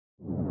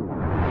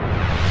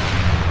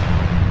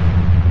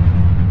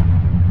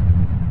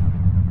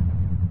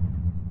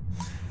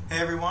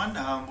everyone,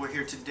 we're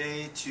here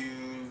today to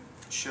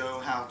show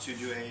how to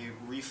do a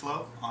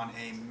reflow on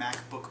a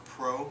MacBook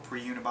Pro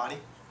pre-unibody.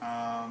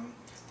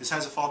 This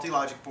has a faulty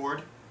logic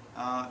board,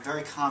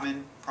 very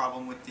common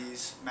problem with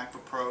these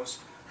MacBook Pros.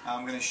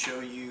 I'm going to show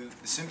you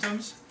the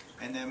symptoms,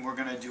 and then we're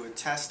going to do a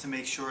test to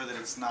make sure that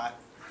it's not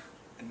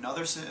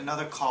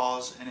another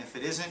cause, and if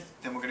it isn't,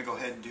 then we're going to go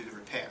ahead and do the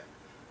repair.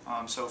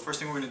 So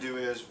first thing we're going to do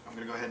is I'm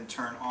going to go ahead and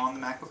turn on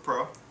the MacBook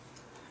Pro.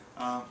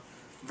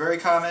 Very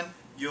common,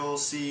 you'll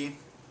see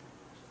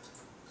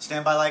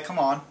standby light come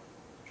on.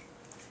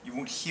 You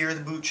won't hear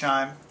the boot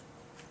chime.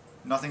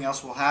 Nothing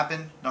else will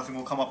happen. Nothing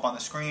will come up on the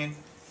screen.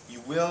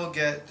 You will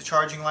get the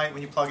charging light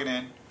when you plug it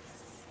in,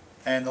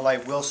 and the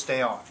light will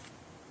stay on.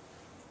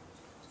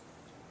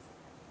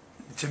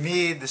 To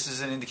me, this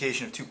is an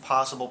indication of two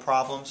possible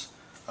problems.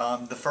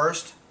 The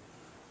first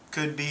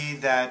could be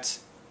that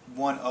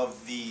one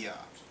of the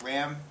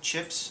RAM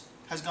chips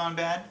has gone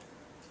bad.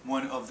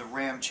 One of the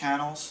RAM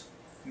channels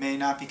may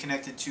not be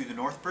connected to the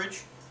north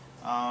bridge,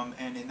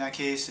 and in that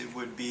case it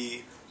would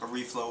be a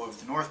reflow of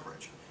the north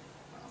bridge.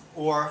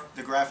 Or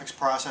the graphics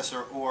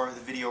processor or the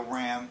video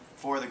RAM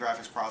for the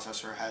graphics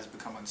processor has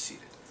become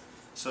unseated.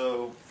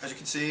 So as you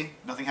can see,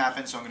 nothing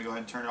happened, so I'm going to go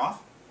ahead and turn it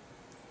off.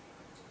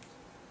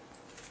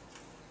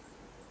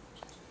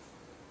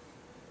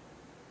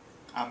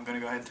 I'm going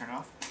to go ahead and turn it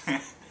off.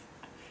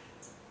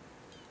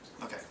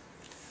 Okay.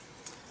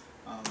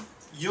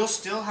 You'll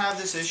still have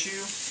this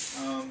issue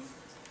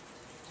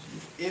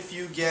if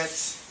you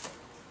get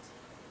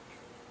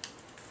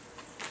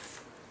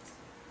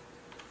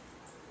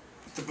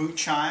the boot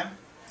chime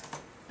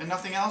and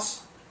nothing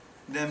else,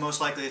 then most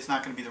likely it's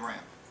not going to be the RAM.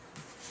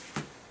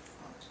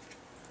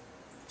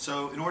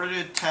 So in order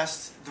to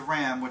test the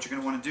RAM, what you're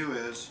going to want to do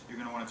is you're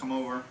going to want to come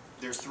over.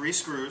 There's 3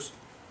 screws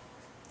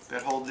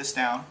that hold this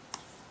down.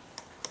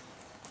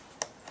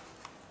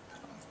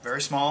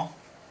 Very small,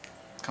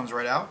 comes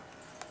right out.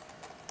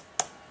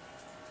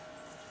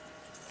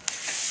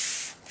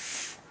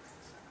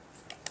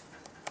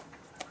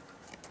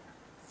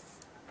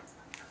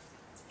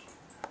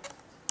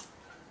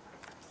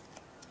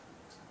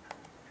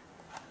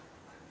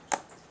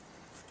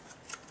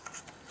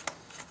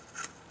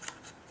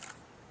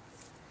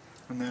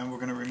 And then we're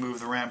going to remove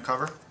the RAM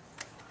cover,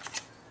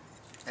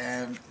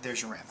 and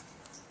there's your RAM.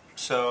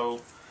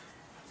 So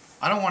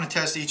I don't want to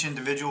test each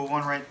individual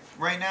one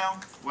right now.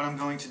 What I'm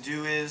going to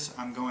do is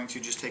I'm going to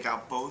just take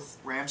out both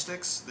RAM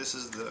sticks. This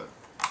is the,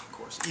 of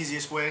course,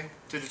 easiest way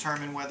to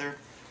determine whether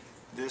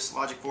this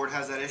logic board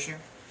has that issue.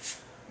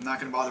 I'm not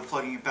going to bother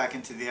plugging it back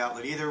into the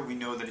outlet either. We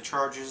know that it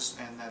charges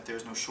and that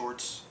there's no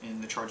shorts in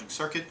the charging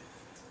circuit.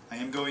 I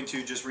am going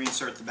to just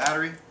reinsert the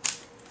battery.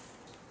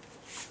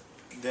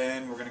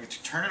 Then we're going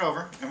to turn it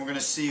over, and we're going to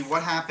see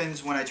what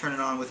happens when I turn it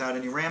on without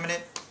any RAM in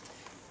it.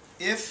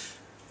 If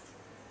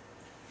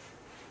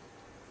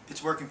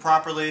it's working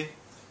properly,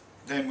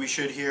 then we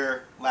should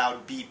hear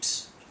loud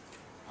beeps.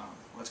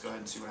 Let's go ahead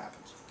and see what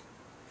happens.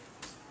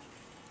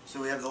 So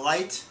we have the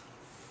light,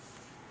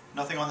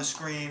 nothing on the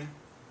screen,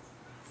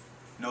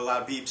 no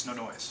loud beeps, no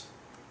noise.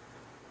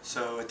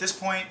 So at this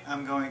point,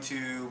 I'm going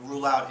to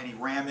rule out any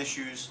RAM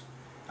issues.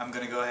 I'm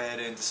going to go ahead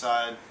and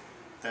decide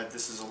that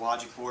this is a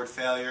logic board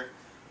failure.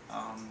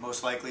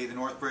 Most likely the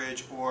north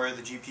bridge or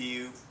the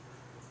GPU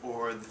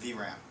or the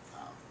VRAM.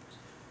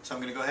 So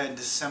I'm going to go ahead and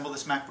disassemble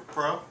this MacBook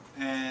Pro,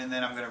 and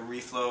then I'm going to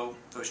reflow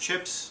those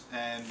chips,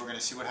 and we're going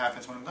to see what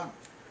happens when I'm done.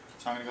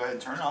 So I'm going to go ahead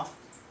and turn it off.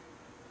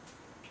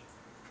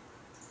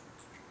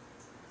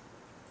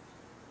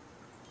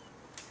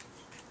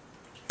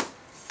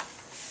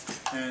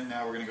 And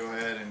now we're going to go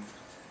ahead and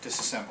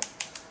disassemble.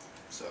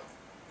 So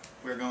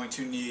we're going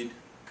to need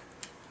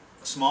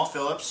a small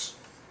Phillips,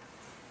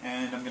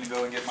 and I'm going to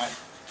go and get my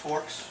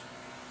Torx.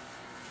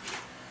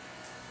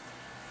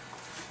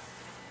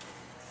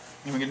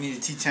 And we're going to need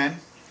a T10.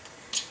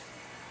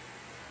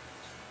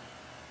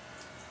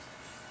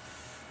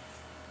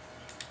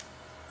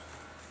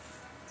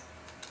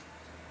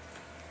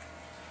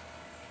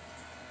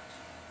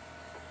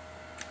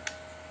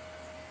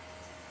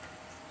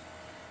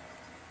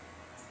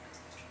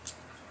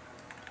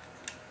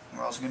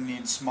 We're also going to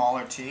need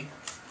smaller T.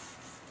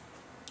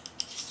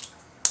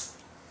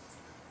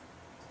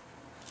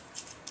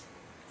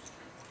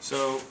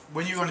 So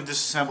when you're going to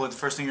disassemble it, the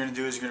first thing you're going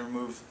to do is you're going to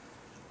remove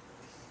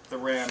the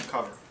RAM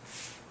cover.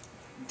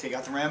 You take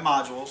out the RAM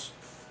modules,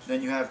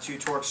 then you have 2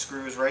 Torx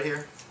screws right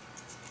here.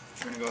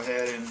 You're going to go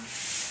ahead and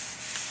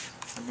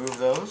remove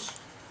those.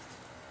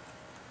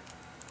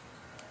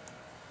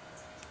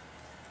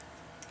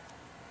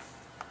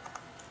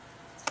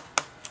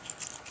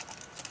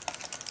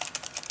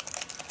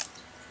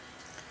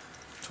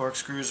 Torx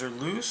screws are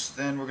loose,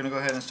 then we're going to go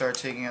ahead and start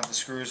taking out the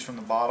screws from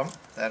the bottom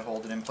that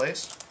hold it in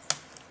place.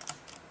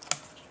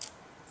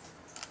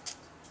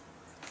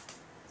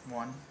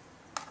 1,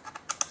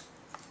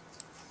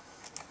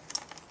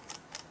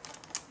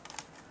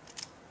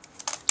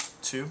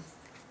 2.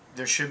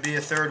 There should be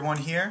a third one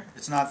here.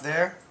 It's not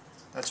there.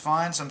 That's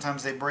fine.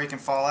 Sometimes they break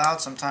and fall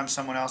out. Sometimes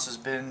someone else has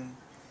been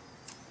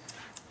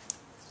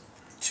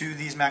to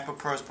these MacBook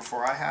Pros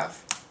before I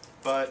have.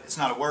 but it's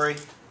not a worry.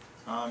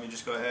 You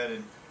just go ahead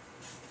and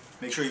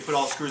make sure you put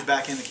all the screws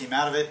back in that came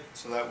out of it,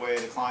 so that way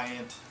the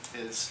client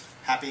is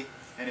happy.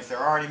 And if there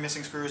are any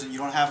missing screws and you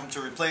don't have them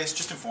to replace,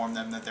 just inform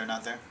them that they're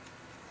not there.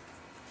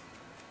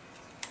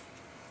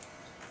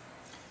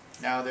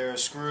 Now there are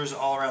screws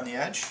all around the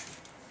edge.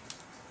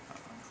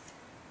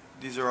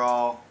 These are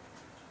all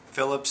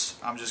Phillips.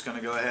 I'm just going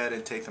to go ahead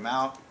and take them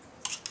out.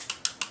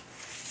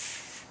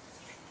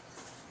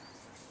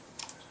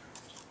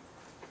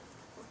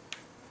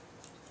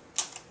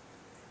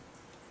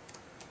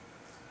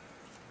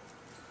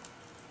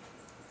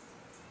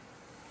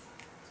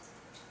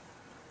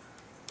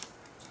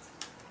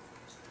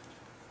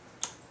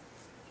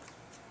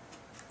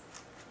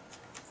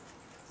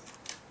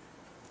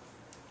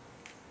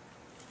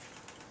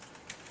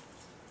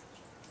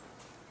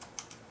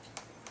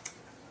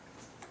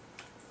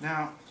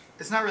 Now,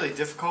 it's not really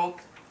difficult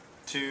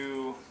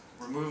to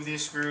remove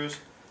these screws,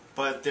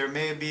 but there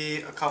may be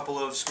a couple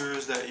of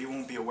screws that you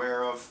won't be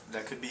aware of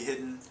that could be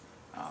hidden.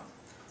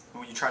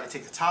 When you try to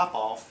take the top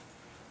off,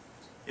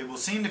 it will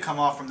seem to come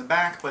off from the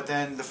back, but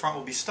then the front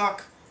will be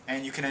stuck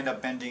and you can end up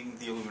bending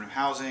the aluminum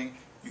housing.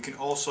 You can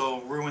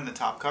also ruin the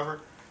top cover.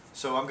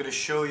 So I'm going to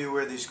show you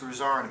where these screws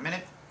are in a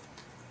minute,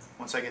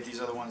 once I get these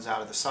other ones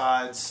out of the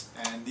sides.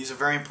 And these are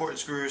very important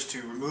screws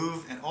to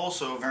remove, and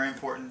also very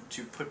important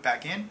to put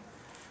back in,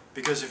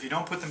 because if you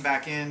don't put them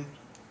back in,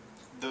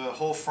 the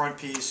whole front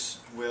piece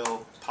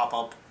will pop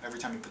up every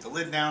time you put the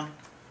lid down,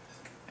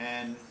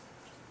 and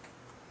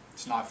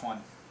it's not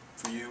fun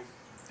for you,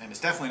 and it's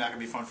definitely not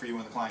going to be fun for you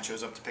when the client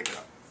shows up to pick it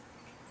up.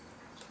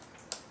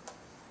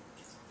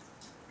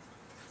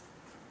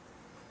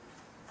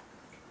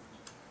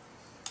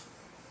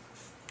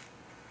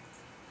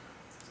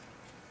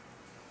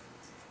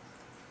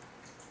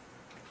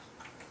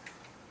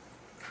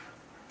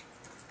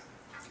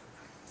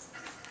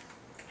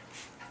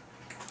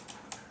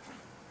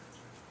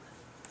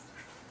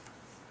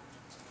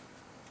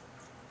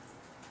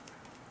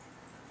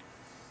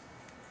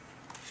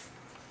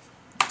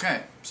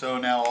 Okay, so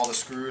now all the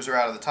screws are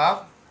out of the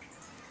top.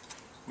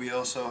 We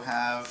also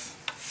have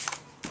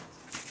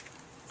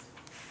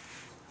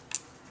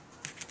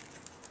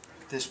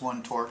this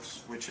one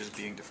Torx, which is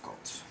being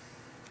difficult.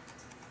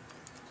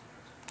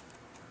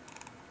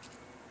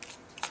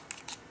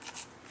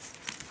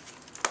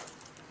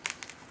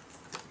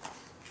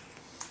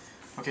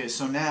 Okay,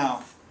 so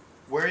now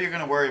where you're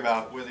going to worry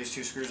about where these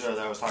two screws are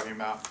that I was talking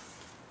about,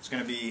 it's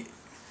going to be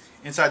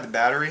inside the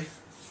battery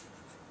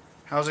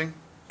housing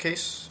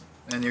case.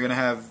 And you're going to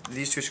have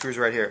these two screws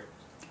right here.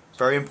 It's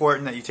very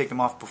important that you take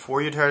them off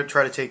before you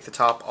try to take the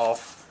top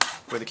off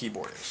where the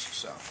keyboard is.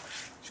 So I'm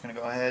just going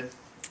to go ahead.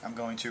 I'm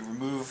going to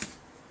remove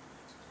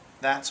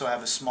that so I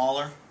have a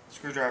smaller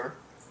screwdriver.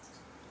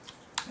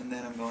 And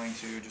then I'm going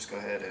to just go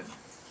ahead and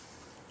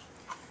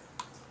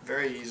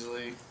very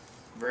easily,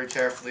 very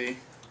carefully,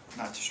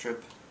 not to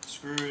strip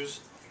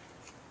screws.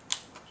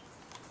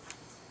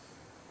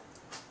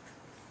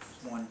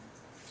 One.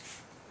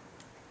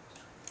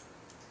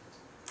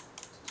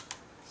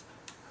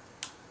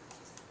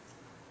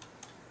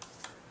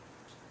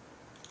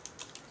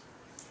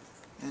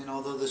 And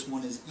although this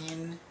one is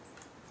in,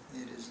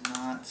 it is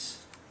not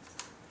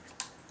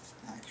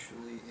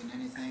actually in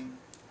anything.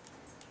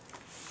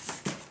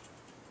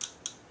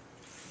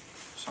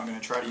 So I'm going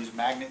to try to use a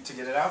magnet to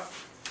get it out.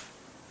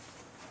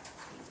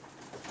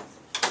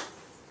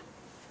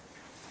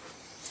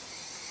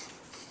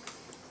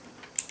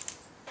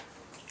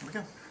 Here we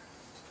go.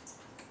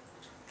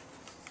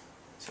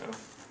 So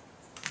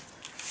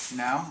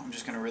now I'm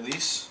just going to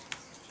release,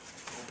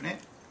 open it,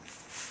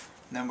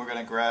 and then we're going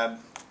to grab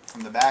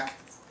from the back,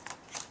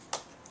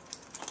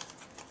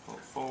 pull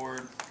it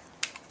forward,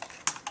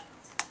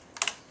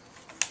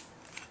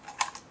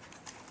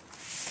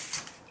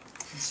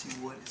 and see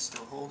what it's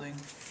still holding.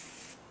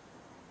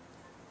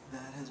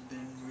 That has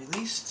been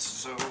released,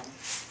 so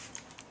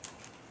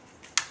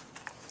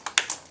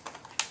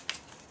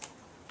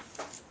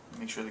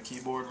make sure the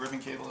keyboard ribbon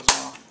cable is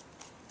off,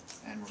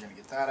 and we're going to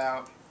get that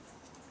out.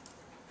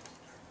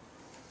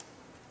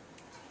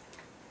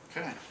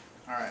 Okay,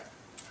 alright.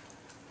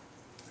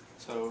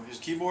 So here's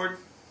keyboard,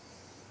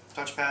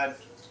 touchpad,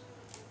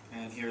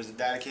 and here's the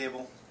data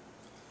cable.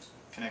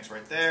 Connects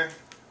right there.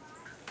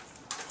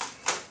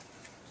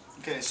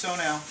 Okay, so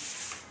now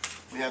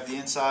we have the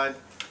inside.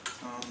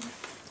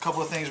 A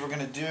couple of things we're going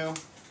to do.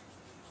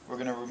 We're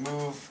going to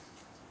remove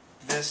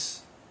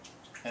this,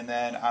 and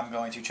then I'm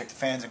going to check the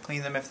fans and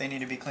clean them if they need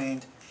to be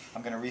cleaned.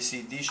 I'm going to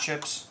reseat these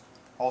chips,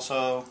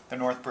 also the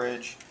North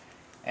Bridge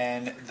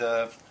and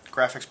the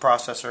graphics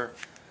processor,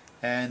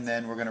 and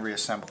then we're going to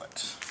reassemble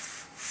it.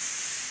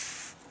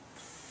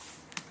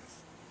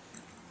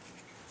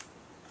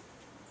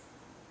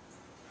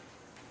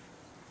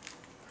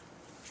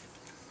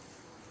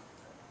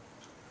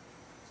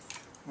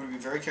 I'm going to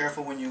be very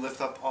careful when you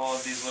lift up all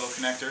of these little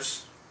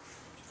connectors.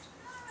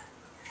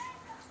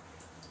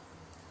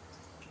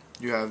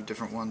 You have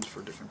different ones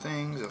for different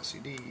things,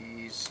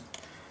 LCDs.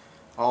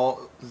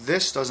 All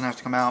this doesn't have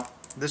to come out.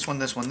 This one,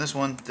 this one, this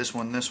one, this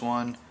one, this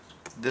one,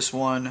 this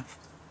one,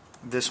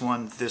 this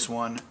one, this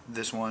one,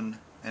 this one,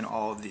 and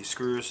all of these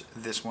screws.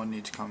 This one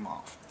needs to come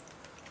off.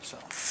 So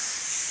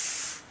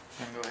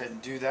I'm going to go ahead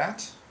and do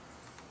that.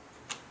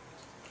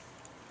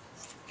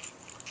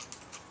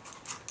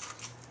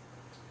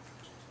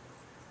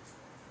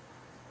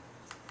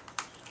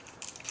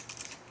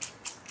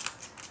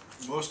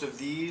 Most of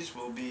these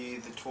will be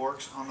the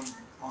Torx on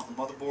the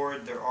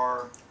motherboard. There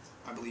are,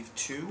 I believe,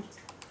 2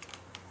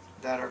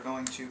 that are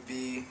going to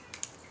be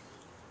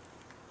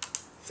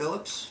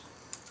Phillips.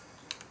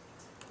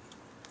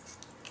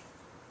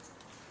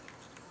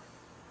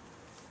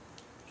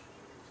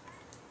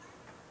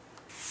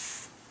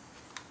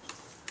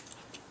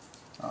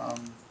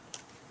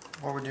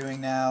 What we're doing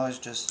now is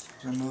just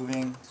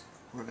removing.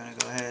 We're going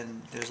to go ahead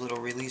and there's little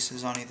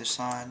releases on either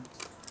side.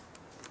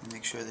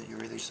 Make sure that you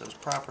release those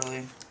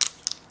properly.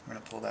 We're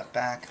going to pull that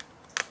back.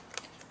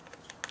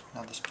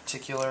 Now this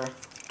particular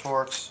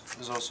Torx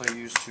is also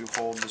used to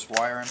hold this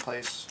wire in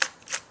place.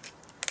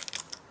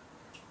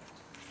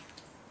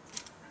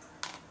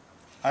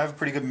 I have a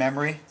pretty good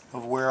memory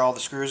of where all the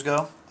screws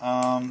go,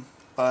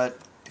 but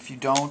if you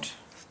don't,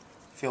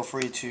 feel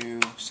free to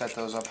set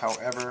those up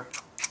however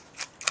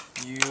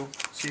you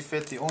see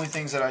fit. The only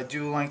things that I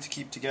do like to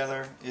keep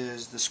together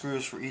is the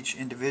screws for each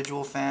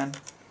individual fan.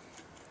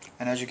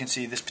 And as you can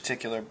see, this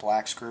particular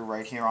black screw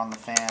right here on the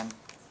fan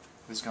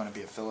is going to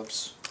be a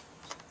Phillips.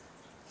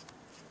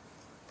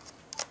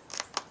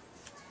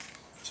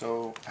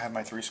 So I have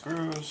my 3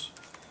 screws,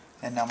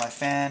 and now my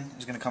fan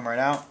is going to come right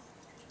out.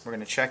 We're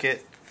going to check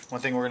it. One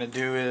thing we're going to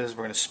do is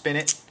we're going to spin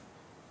it,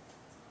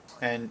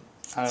 and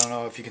I don't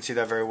know if you can see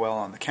that very well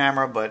on the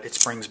camera, but it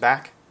springs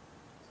back.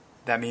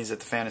 That means that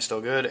the fan is still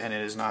good and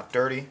it is not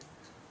dirty.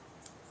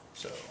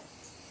 So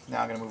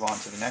now I'm going to move on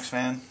to the next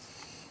fan.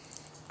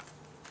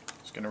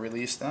 Just going to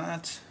release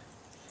that,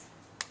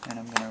 and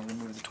I'm going to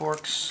remove the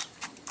Torx.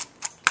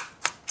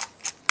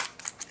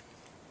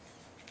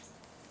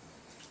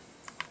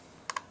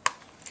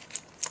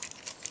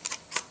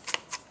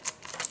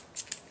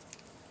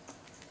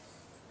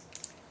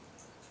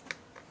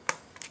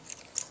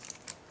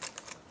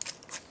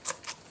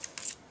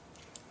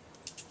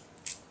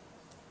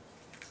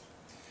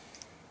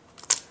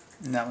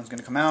 And that one's going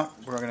to come out.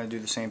 We're going to do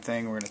the same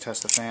thing. We're going to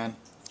test the fan.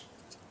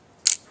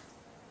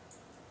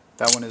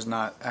 That one is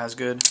not as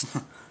good.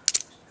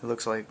 It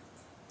looks like,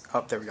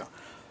 oh, there we go.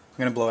 I'm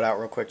going to blow it out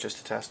real quick just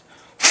to test.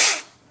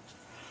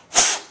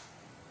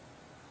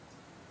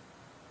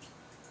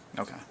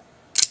 Okay.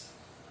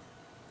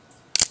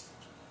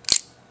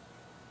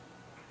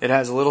 It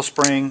has a little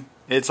spring.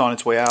 It's on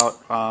its way out.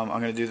 I'm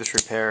going to do this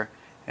repair,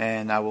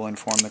 and I will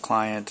inform the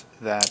client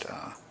that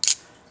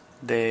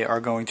they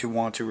are going to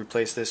want to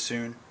replace this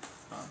soon.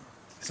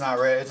 It's not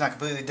ready. It's not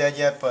completely dead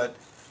yet, but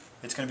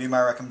it's going to be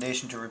my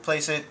recommendation to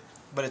replace it.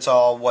 But it's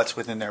all what's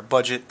within their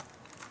budget.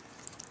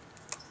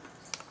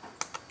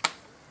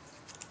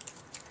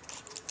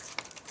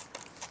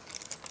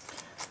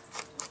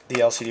 The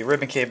LCD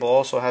ribbon cable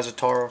also has a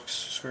Torx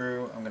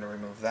screw. I'm going to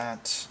remove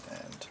that,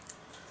 and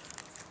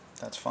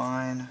that's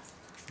fine.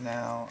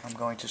 Now I'm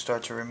going to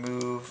start to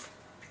remove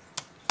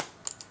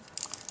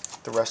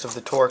the rest of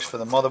the Torx for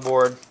the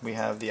motherboard. We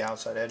have the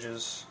outside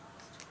edges.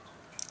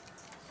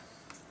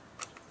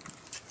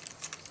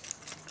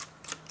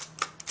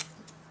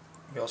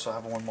 We also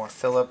have one more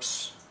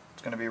Phillips.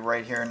 It's going to be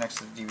right here next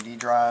to the DVD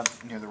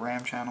drive near the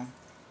RAM channel.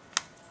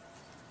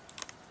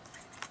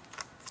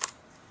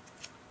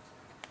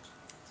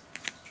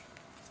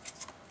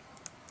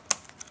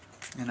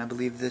 And I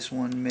believe this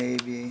one may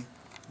be,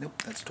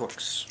 nope, that's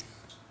Torx.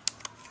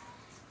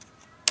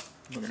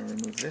 We're going to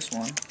remove this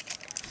one.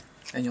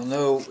 And you'll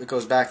know it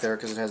goes back there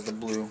because it has the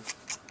blue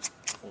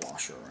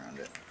washer around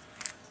it.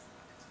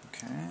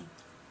 Okay.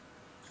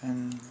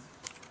 And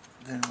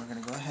then we're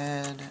going to go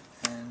ahead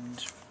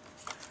and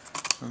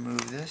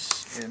remove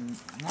this. I'm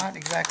not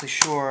exactly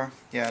sure.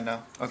 Yeah,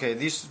 no. Okay,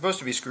 these are supposed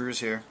to be screws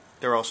here.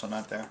 They're also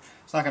not there.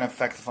 It's not going to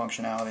affect the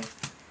functionality.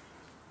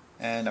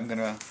 And I'm going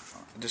to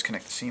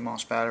disconnect the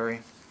CMOS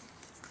battery.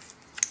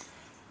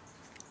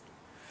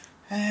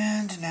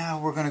 And now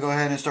we're going to go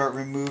ahead and start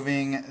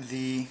removing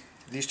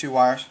these 2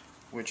 wires,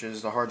 which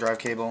is the hard drive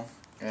cable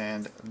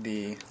and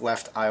the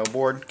left I/O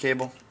board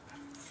cable.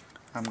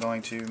 I'm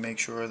going to make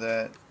sure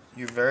that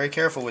you're very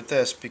careful with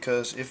this,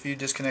 because if you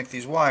disconnect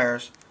these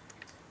wires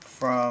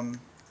from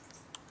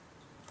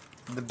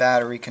the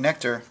battery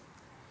connector,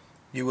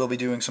 you will be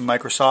doing some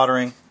micro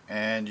soldering,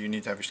 and you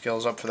need to have your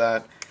skills up for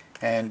that.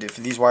 And if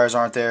these wires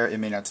aren't there, it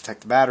may not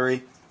detect the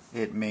battery,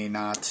 it may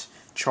not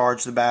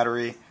charge the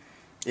battery,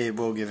 it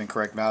will give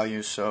incorrect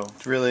values. So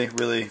it's really,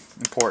 really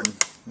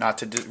important not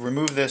to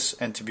remove this,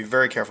 and to be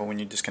very careful when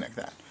you disconnect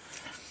that.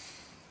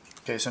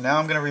 Okay, so now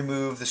I'm going to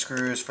remove the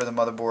screws for the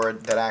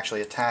motherboard that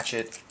actually attach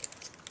it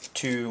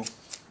to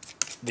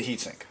the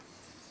heatsink.